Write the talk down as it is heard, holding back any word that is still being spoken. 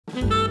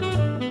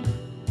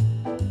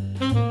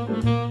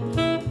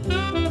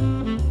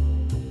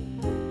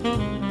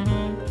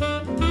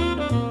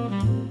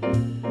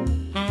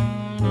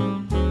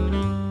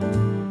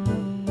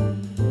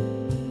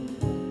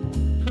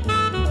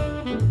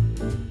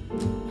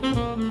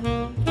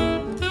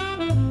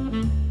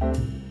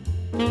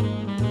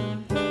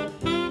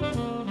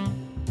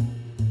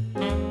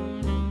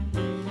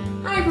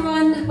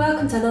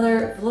to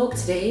another vlog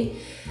today.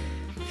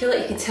 I feel like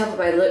you can tell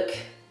by my look,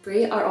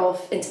 we are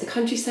off into the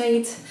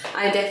countryside.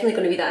 I'm definitely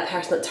going to be that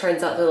person that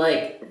turns up with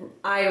like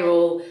eye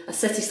roll, a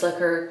city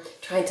slicker,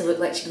 trying to look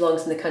like she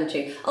belongs in the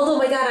country. Although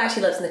my dad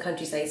actually lives in the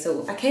countryside,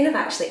 so I kind of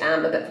actually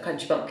am a bit of a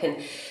country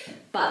bumpkin.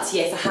 But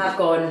yes, I have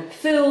gone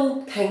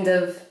full kind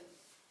of,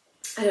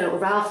 I don't know,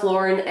 Ralph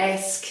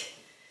Lauren-esque,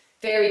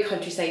 very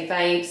countryside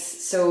vibes.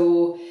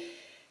 So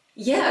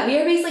yeah, we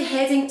are basically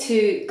heading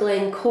to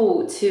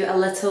Glencoe, to a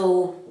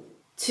little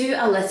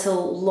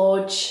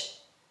lodge,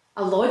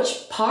 a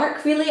lodge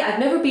park really. I've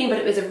never been, but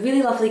it was a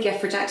really lovely gift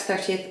for Jack's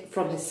 30th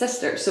from his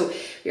sister. So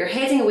we are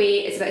heading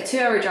away. It's about a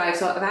 2-hour drive,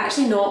 so I've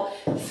actually not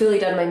fully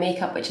done my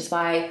makeup, which is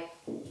why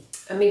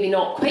I'm maybe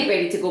not quite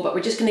ready to go, but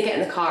we're just going to get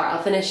in the car.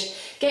 I'll finish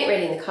getting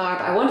ready in the car,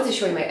 but I wanted to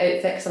show you my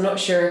outfit because I'm not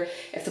sure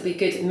if there'll be a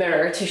good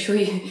mirror to show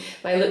you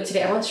my look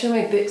today. I want to show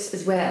my boots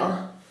as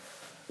well.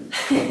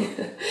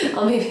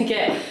 I'll maybe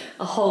get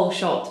a haul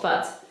shot,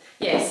 but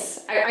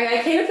yes,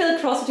 I kind of feel a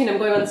cross between I'm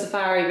going on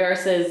safari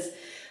versus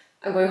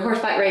I'm going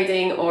horseback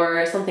riding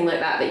or something like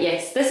that. But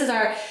yes, this is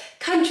our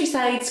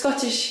countryside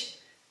Scottish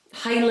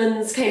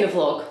Highlands kind of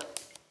vlog.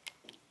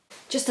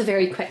 Just a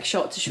very quick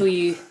shot to show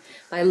you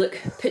my look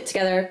put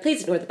together.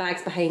 Please ignore the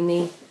bags behind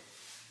me.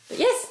 But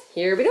yes,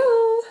 here we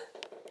go.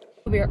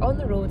 We are on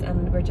the road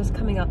and we're just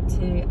coming up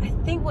to, I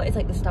think, what is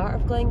like the start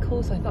of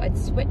Glencoe, so I thought I'd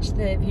switch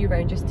the view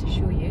around just to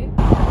show you.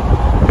 I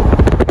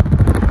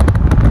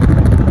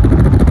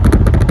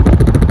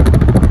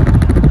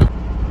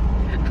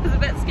was a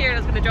bit scared I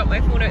was going to drop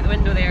my phone out the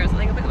window there, so I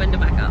think I'll put the window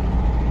back up.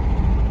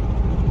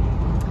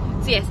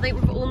 So yes, I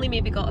think we've only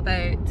maybe got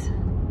about,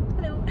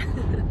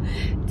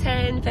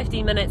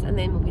 10-15 minutes and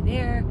then we'll be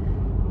there.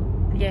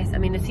 But yes, I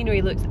mean the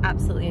scenery looks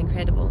absolutely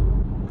incredible.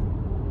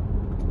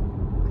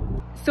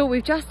 So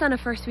we've just done a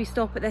first wee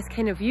stop at this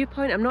kind of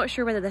viewpoint. I'm not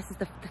sure whether this is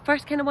the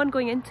first kind of one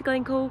going into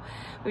Glencoe.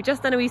 We've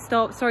just done a wee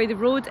stop. Sorry, the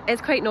road is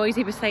quite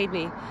noisy beside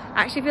me.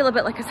 I actually feel a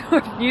bit like a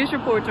sort of news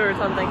reporter or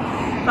something.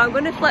 But I'm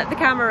going to flip the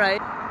camera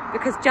out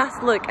because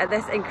just look at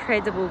this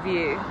incredible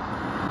view.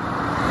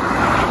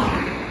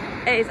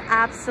 It is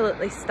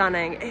absolutely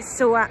stunning. It's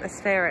so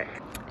atmospheric.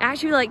 I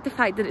actually like the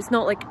fact that it's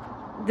not like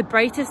the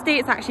brightest day.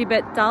 It's actually a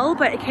bit dull,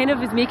 but it kind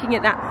of is making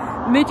it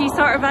that moody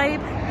sort of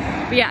vibe.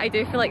 But yeah, I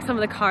do feel like some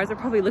of the cars are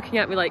probably looking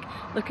at me like,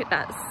 look at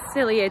that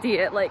silly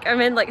idiot. Like,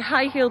 I'm in like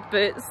high-heeled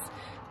boots,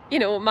 you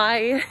know,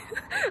 my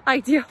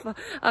idea of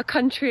a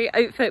country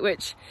outfit,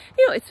 which,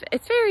 you know,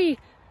 it's very,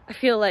 I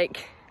feel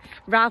like,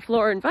 Ralph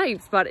Lauren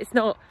vibes, but it's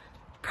not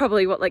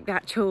probably what like the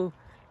actual,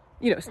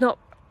 you know, it's not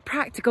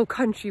practical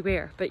country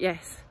wear. But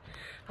yes,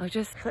 I'll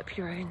just flip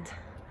you around.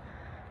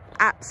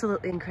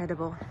 Absolutely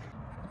incredible.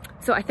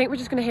 So I think we're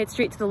just going to head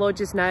straight to the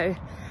lodges now,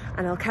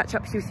 and I'll catch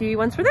up with you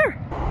once we're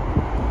there.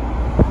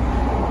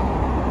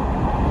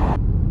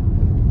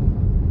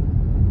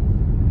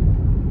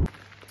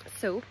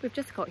 So we've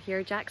just got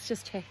here. Jack's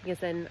just checking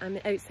us in. I'm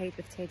outside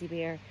with Teddy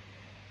Bear.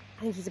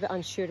 I think he's a bit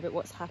unsure about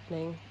what's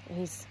happening and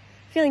he's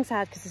feeling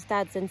sad because his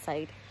dad's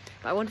inside.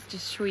 But I wanted to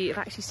just show you, I've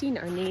actually seen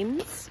our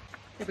names.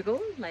 There we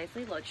go,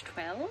 Lesley, Lodge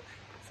 12.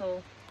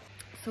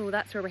 So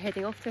that's where we're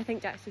heading off to. I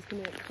think Jack's just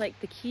going to collect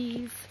the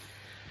keys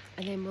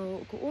and then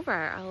we'll go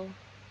over.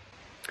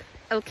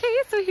 Okay,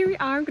 so here we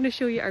are. I'm going to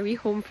show you our wee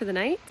home for the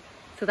night.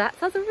 So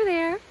that's us over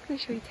there. I'm going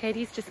to show you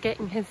Teddy's just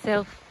getting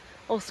himself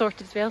all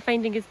sorted as well,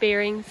 finding his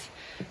bearings.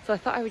 So I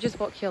thought I would just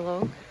walk you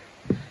along.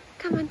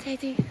 Come on,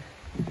 Teddy.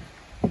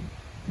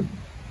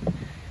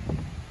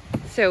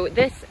 So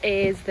this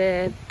is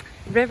the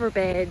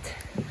Riverbed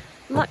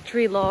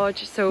Luxury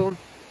Lodge. So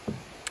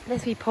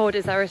this wee pod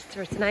is ours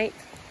for tonight.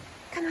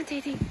 Come on,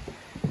 Teddy.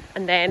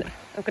 And then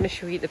I'm going to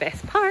show you the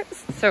best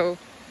parts. So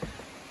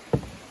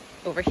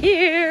over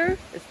here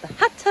is the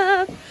hot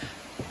tub.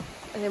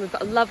 And then we've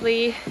got a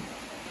lovely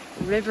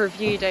river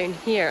view down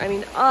here. I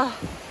mean, oh,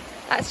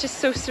 that's just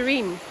so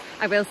serene.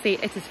 I will say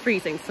it is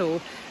freezing,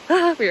 so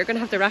we are going to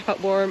have to wrap up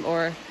warm,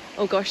 or,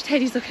 oh gosh,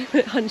 Teddy's looking a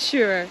bit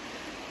unsure.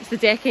 It's the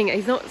decking.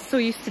 He's not so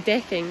used to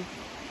decking.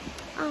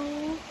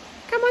 Oh,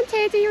 come on,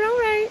 Teddy, you're all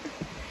right.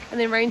 And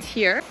then round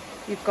here,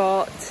 we've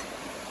got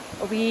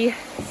a wee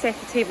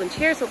set of table and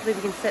chairs. Hopefully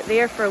we can sit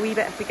there for a wee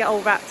bit if we get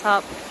all wrapped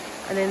up.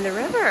 And then the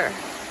river.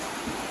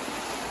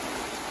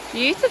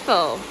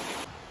 Beautiful.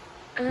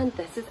 And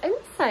this is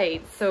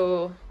outside.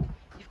 So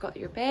you've got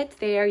your bed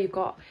there, you've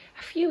got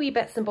a few wee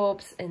bits and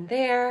bobs in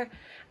there.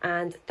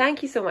 And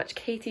thank you so much,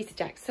 Katie, to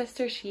Jack's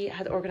sister. She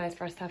had organised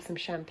for us to have some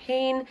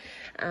champagne.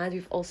 And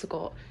we've also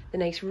got the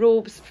nice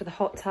robes for the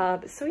hot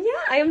tub. So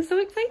yeah, I am so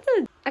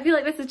excited. I feel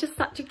like this is just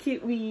such a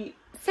cute wee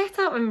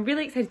setup. I'm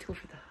really excited to go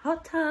for the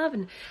hot tub.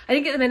 And I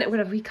think at the minute I'm going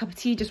to have a wee cup of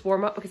tea, just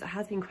warm up because it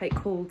has been quite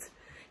cold.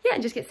 Yeah,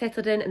 and just get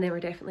settled in, and then we're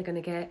definitely going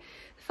to get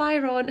the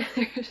fire on.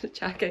 There's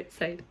Jack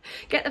outside.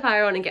 Get the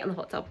fire on and get in the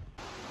hot tub.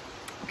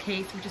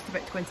 Okay, so we're just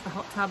about to go into the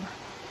hot tub.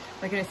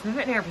 My goodness, I'm a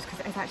bit nervous because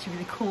it is actually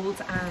really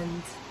cold,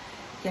 and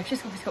yeah, I've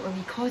just obviously got my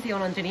wee cosy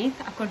on underneath.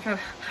 I've gone for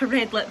a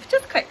red lip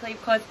just quickly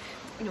because,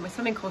 you know, my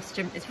swimming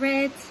costume is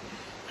red,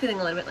 feeling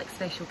a little bit like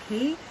Special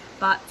K,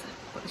 but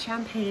Got the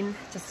champagne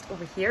just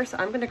over here, so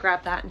I'm going to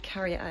grab that and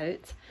carry it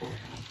out.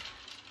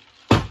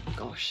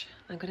 Gosh,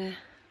 I'm actually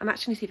going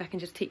to see if I can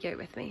just take you out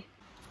with me.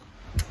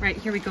 Right,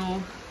 here we go.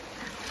 Oh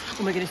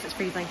my goodness, it's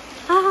freezing.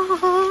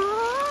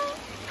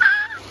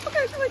 Okay,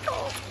 it's really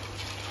cold.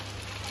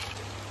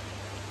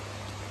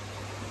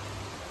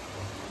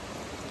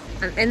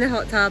 I'm in the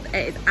hot tub.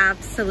 It is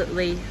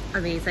absolutely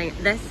amazing.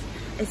 This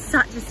is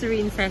such a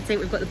serene setting.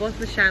 We've got the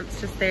bottle of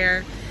champs just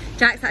there.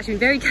 Jack's actually been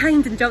very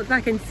kind and jumped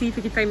back in to see if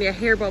he could find me a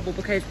hair bobble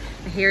because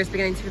my hair is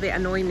beginning to really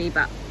annoy me.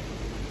 But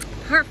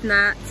apart from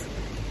that,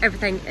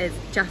 everything is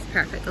just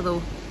perfect.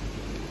 Although,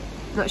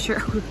 I'm not sure.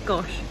 Oh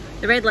gosh,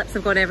 the red lips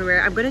have gone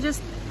everywhere. I'm going to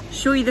just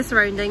show you the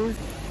surroundings.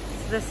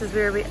 So this is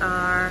where we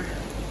are.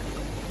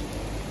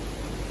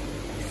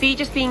 See,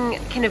 just being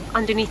kind of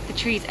underneath the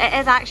trees. It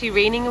is actually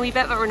raining a wee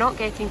bit, but we're not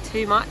getting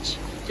too much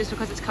just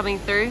because it's coming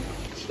through.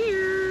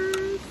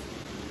 Cheers!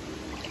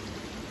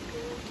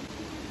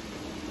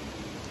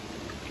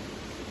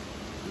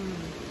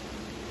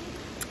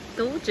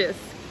 Gorgeous.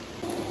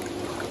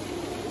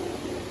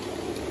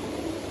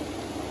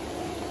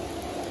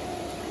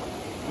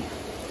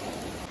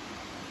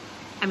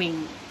 I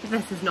mean,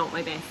 this is not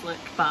my best look,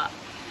 but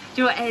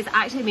do you know what, it is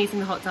actually amazing,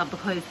 the hot tub,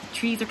 because the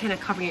trees are kind of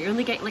covering it. You're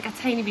only getting like a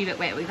tiny wee bit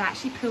wet. We've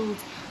actually pulled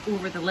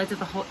over the lid of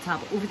the hot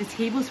tub over the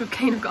table, so we've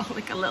kind of got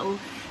like a little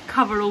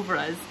cover over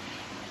us.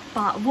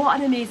 But what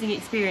an amazing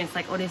experience,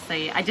 like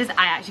honestly, I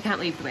actually can't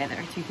believe the weather,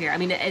 to be fair. I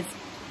mean, it's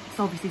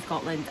obviously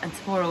Scotland, and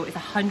tomorrow is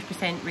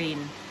 100%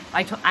 rain.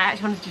 I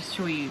actually wanted to just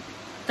show you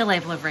the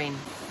level of rain.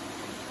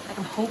 Like,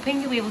 I'm hoping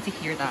you'll be able to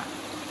hear that.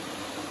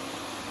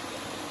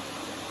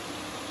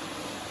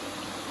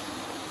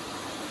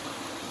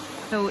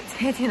 So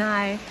Teddy and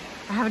I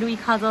are having a wee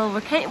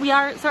cuddle. We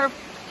are sort of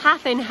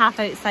half in, half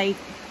outside.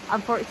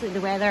 Unfortunately,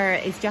 the weather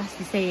is just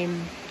the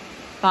same,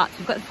 but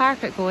we've got the fire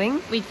pit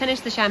going. We'd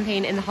finished the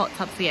champagne in the hot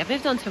tub, so yeah, I've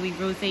moved on to a wee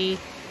rosé.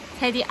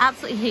 Teddy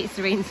absolutely hates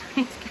the rain, so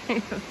he's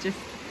kind of just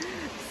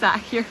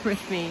sat here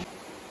with me.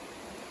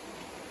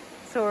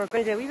 So we're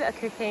going to do a wee bit of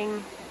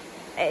cooking.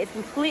 It is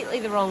completely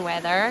the wrong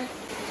weather.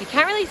 You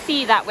can't really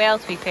see that well,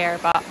 to be fair,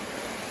 but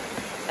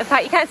in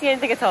fact, you can't see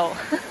anything at all.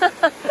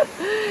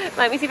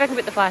 Let me see if I can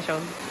put the flash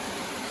on.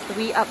 The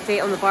wee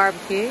update on the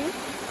barbecue.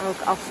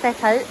 I'll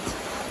step out.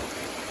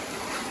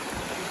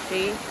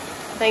 See,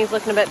 things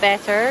looking a bit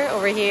better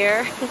over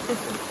here.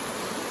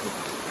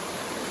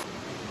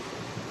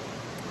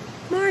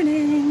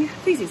 Morning.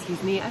 Please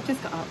excuse me, I've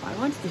just got up. I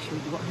wanted to show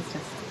you what has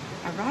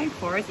just arrived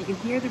for us. You can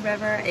hear the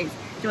river. You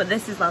know what,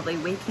 this is lovely.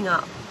 Waking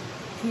up,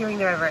 hearing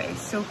the river is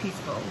so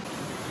peaceful.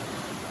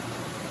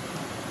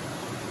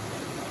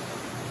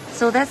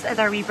 So this is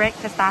our wee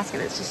breakfast basket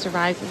that's just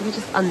arrived. Let me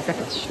just unzip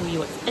it to show you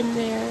what's in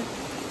there.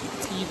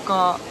 So you've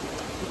got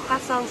some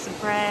croissants, some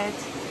bread.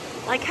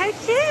 Like, how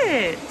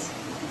cute!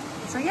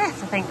 So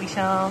yes, I think we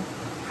shall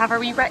have our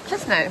wee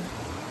breakfast now.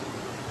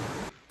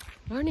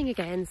 Morning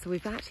again. So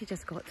we've actually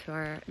just got to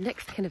our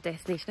next kind of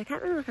destination. I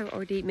can't remember if I've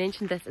already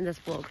mentioned this in this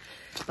vlog,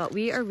 but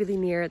we are really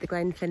near the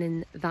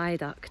Glenfinnan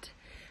Viaduct,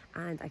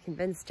 and I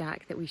convinced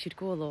Jack that we should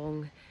go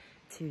along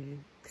to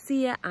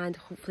see it and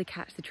hopefully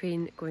catch the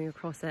train going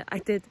across it.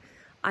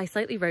 I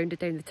slightly rounded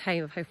down the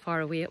time of how far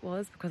away it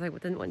was because I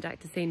didn't want Jack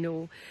to say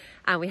no,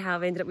 and we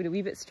have ended up being a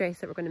wee bit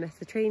stressed that we're going to miss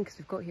the train because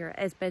we've got here,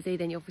 it is busy,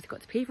 then you obviously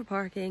got to pay for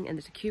parking and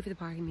there's a queue for the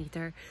parking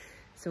meter.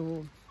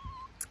 So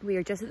we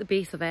are just at the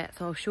base of it,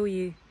 so I'll show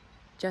you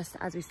just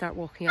as we start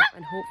walking up,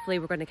 and hopefully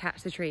we're going to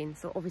catch the train.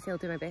 So obviously I'll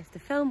do my best to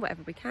film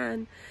whatever we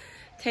can.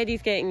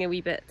 Teddy's getting a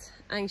wee bit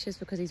anxious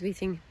because he's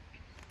waiting.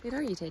 Where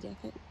are you, Teddy? I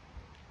can't.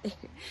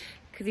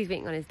 Because he's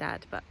waiting on his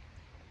dad, but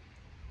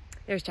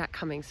there's Jack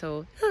coming,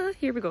 so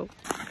here we go.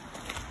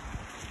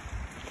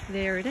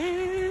 There it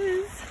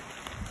is.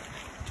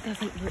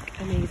 Doesn't look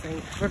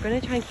amazing. We're going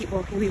to try and keep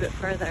walking a wee bit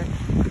further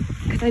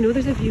because I know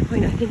there's a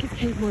viewpoint. I think it's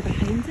kind of more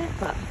behind it,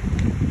 but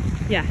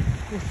yeah,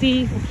 we'll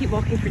see. We'll keep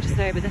walking for just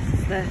now, but this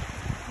is the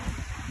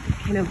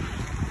kind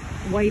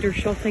of wider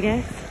shot, I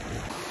guess.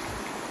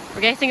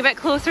 We're getting a bit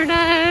closer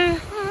now.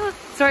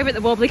 Sorry about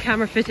the wobbly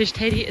camera footage.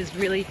 Teddy is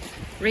really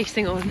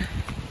racing on.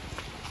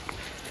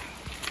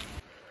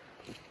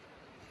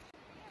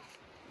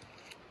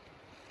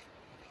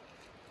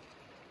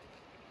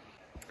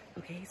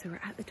 Okay, so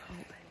we're at the top.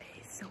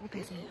 It is so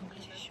busy. I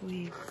want to just show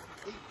you.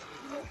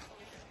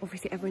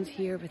 Obviously everyone's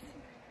here with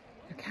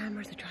their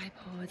cameras, their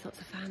tripods, lots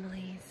of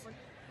families.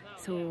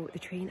 So the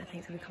train, I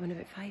think, is going to come in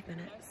about 5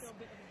 minutes.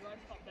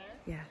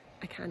 Yeah,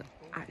 I can't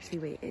actually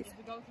wait. It's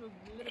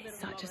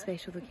such a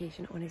special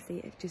location, honestly.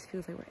 It just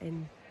feels like we're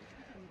in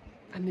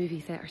a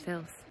movie set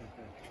ourselves.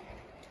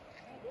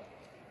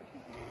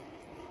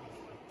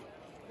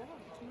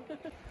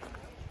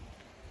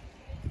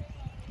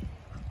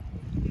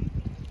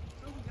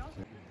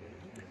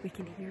 We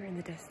can hear in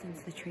the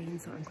distance the train,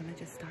 so I'm going to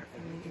just start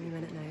filming any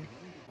minute now.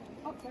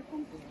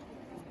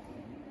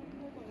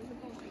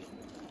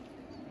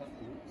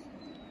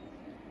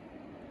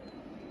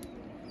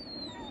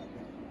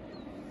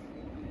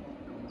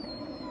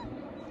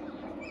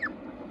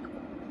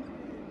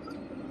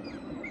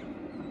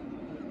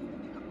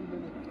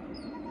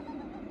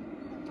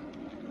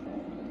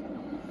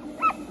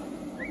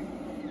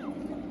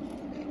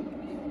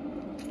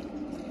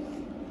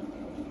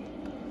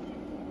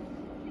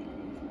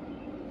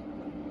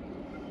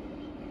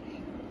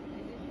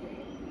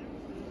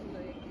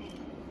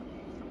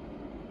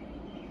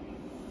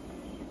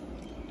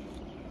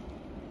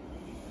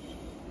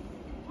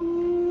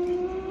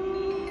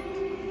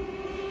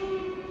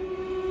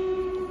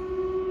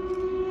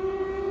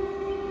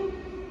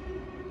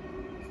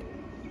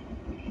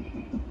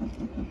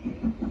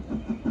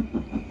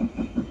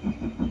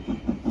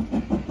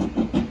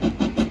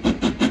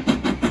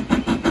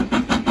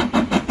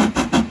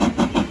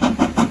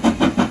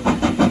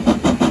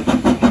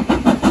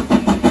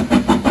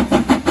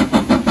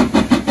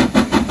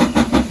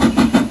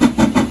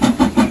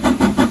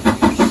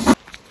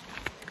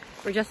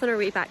 We're just on our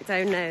way back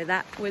down now.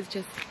 That was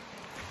just,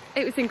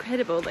 it was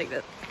incredible. Like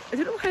that, I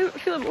don't know how I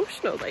feel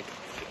emotional. Like,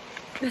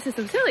 this is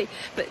so silly,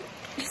 but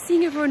just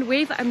seeing everyone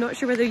wave. I'm not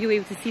sure whether you'll be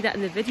able to see that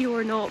in the video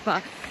or not,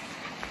 but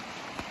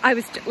I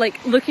was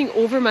like looking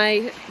over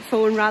my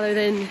phone rather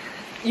than,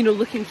 you know,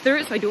 looking through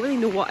it, so I don't really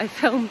know what I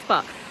filmed,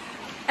 but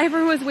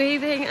everyone was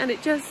waving and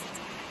it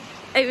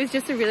was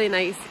just a really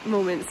nice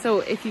moment.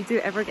 So if you do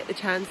ever get the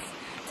chance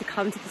to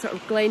come to the sort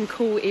of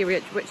Glencoe area,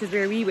 which is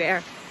where we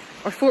were,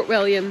 or Fort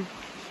William,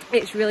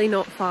 it's really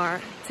not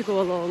far to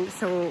go along.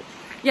 So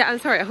yeah, I'm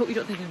sorry, I hope you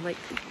don't think I'm like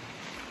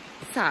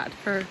sad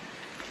for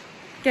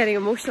getting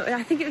emotional.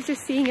 I think it was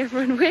just seeing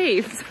everyone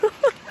wave. So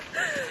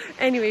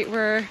anyway,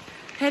 we're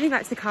heading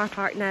back to the car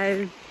park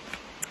now,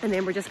 and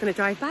then we're just going to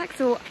drive back.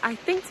 So I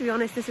think, to be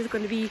honest, this is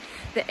going to be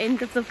the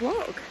end of the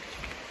vlog.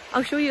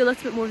 I'll show you a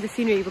little bit more of the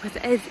scenery because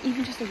it is,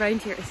 even just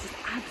around here, it's just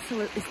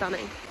absolutely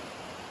stunning.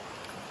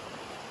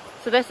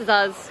 So this is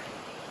us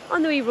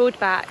on the wee road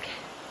back.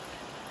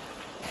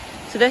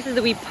 So this is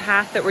the wee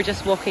path that we're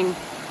just walking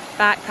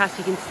back past.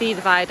 You can see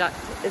the viaduct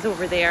is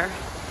over there.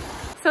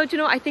 So do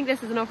you know, I think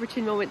this is an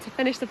opportune moment to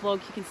finish the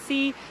vlog. You can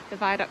see the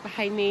viaduct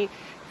behind me.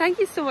 Thank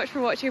you so much for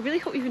watching. I really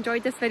hope you've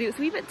enjoyed this video. It's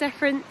a wee bit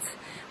different.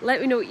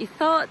 Let me know what you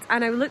thought,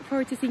 and I look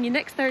forward to seeing you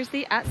next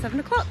Thursday at 7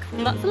 o'clock.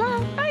 Lots of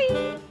love,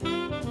 bye!